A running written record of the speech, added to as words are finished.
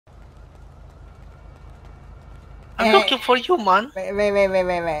I'm looking for you, man. Wait.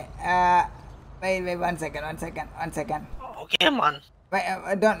 Wait, one second. Okay, man.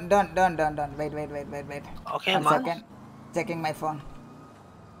 Wait, don't. Wait. Okay, One man. second. Checking my phone.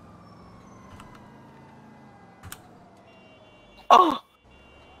 Oh!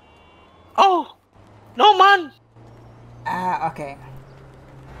 No, man! Okay.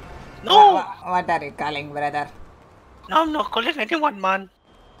 No! What are you calling, brother? No, I'm not calling anyone, man.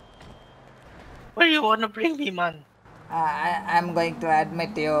 Where you wanna bring me, man? I'm going to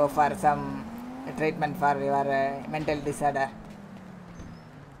admit you for some treatment for your mental disorder.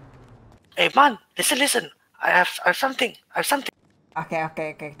 Hey, man, listen. I have something.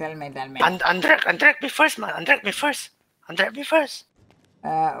 Okay. Tell me. Undirect me first, man. Undirect me first.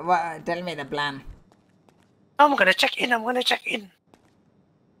 Tell me the plan. I'm gonna check in. Okay.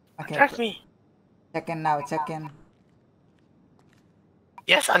 Undirect me. Check in now. Check in.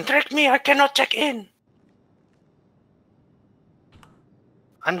 Yes, undirect me. I cannot check in.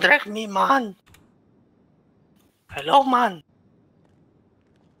 Undirect me, man. Hello, man.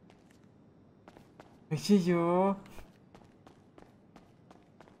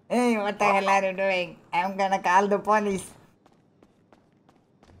 Hey, what the hell are you doing? I'm gonna call the police.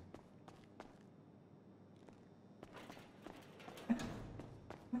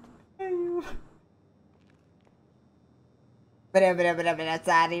 Bro,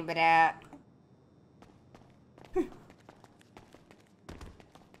 sorry, bro.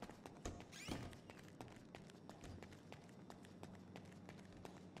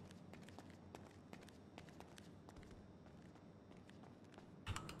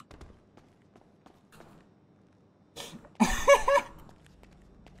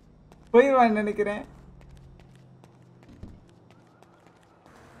 போயிடுவான்னு நினைக்கிறேன்.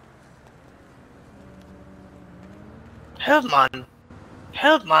 Help,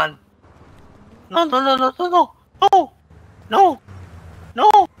 man. No.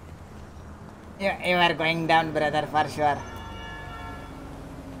 You are going down, brother, for sure.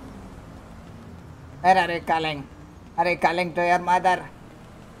 Where are you calling? Are you calling to your mother?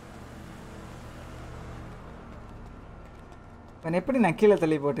 நான் எப்படி நான் கீழே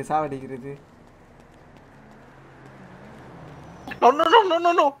தள்ளி போட்டு சாவடிக்கிறது? No. No.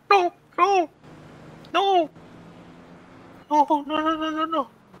 No.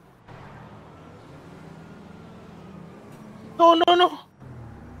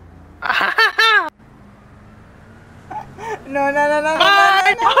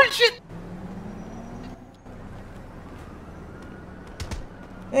 Oh, shit.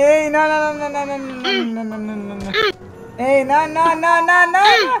 Hey, no. Hey, no.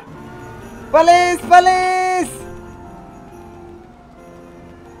 Police!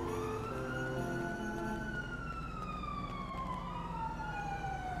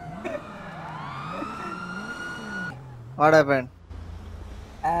 What happened?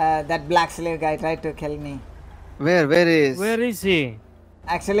 That black sleeve guy tried to kill me. Where is he?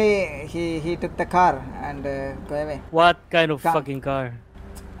 Actually, he took the car and go away. What kind of fucking car?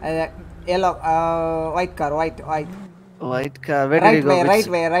 Yellow, white car, white. White car. Where did he go?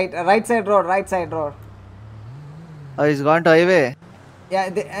 Right side road. Oh, he's gone to highway. Yeah,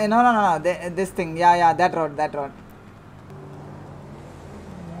 no. This thing. Yeah, that road.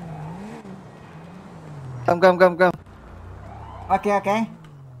 Come. Okay.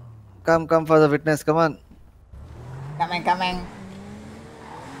 Come for the witness. Come on. Coming.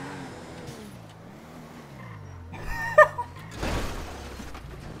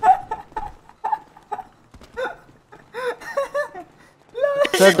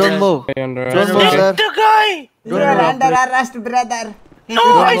 Sir, don't move. Don't move, sir. The guy. You are under arrest, brother. No,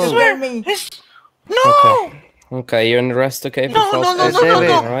 I swear. No. Okay, you're under arrest, okay? For false No.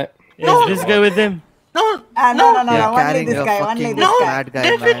 Alright? Is this guy with him? No. No. You're Only carrying this a guy. fucking Only this guy. mad guy,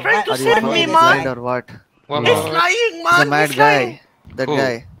 David man. tried to Are you save me, fucking man. blind or what? He's lying, man. He's a mad He's guy. lying. That Who?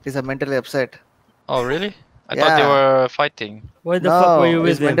 guy. He's a mentally upset. Oh, really? I thought they were fighting. Why the fuck were you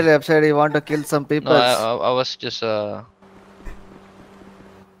He's with him? mentally upset. He want to kill some people. No, I was just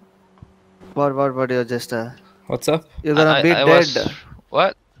What you're just What's up? you're gonna be I dead.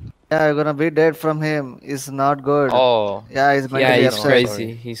 What? Yeah, you're gonna be dead from him. It's not good. Oh. Yeah, he's Yeah, mentally he's upset. crazy.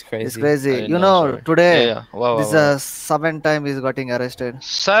 He's crazy. It's crazy. I didn't You know, know, sorry. today Yeah. Wow. this is the seventh time he's getting arrested.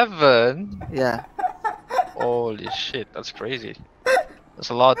 7? Yeah. Holy shit, that's crazy. That's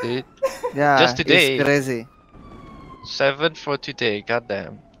a lot, dude. Yeah. Just today. It's crazy. 7 for today,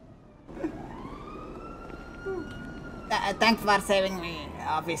 goddamn. Thanks for saving me,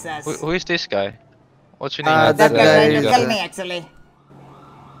 officers. Who is this guy? What's your name? That guy tried to is, kill me, actually.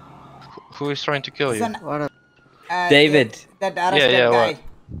 Who is trying to kill you? What David. That arrested Yeah, guy.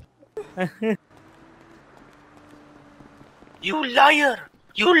 You liar!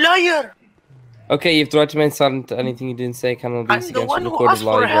 You liar! Okay, you have the right to remain silent. Anything you didn't say can be I'm used the against one you in who the court of asked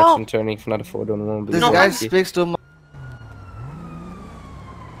law. for Your help. action attorney for another 4 don't This No, guy I'm- speaks too much.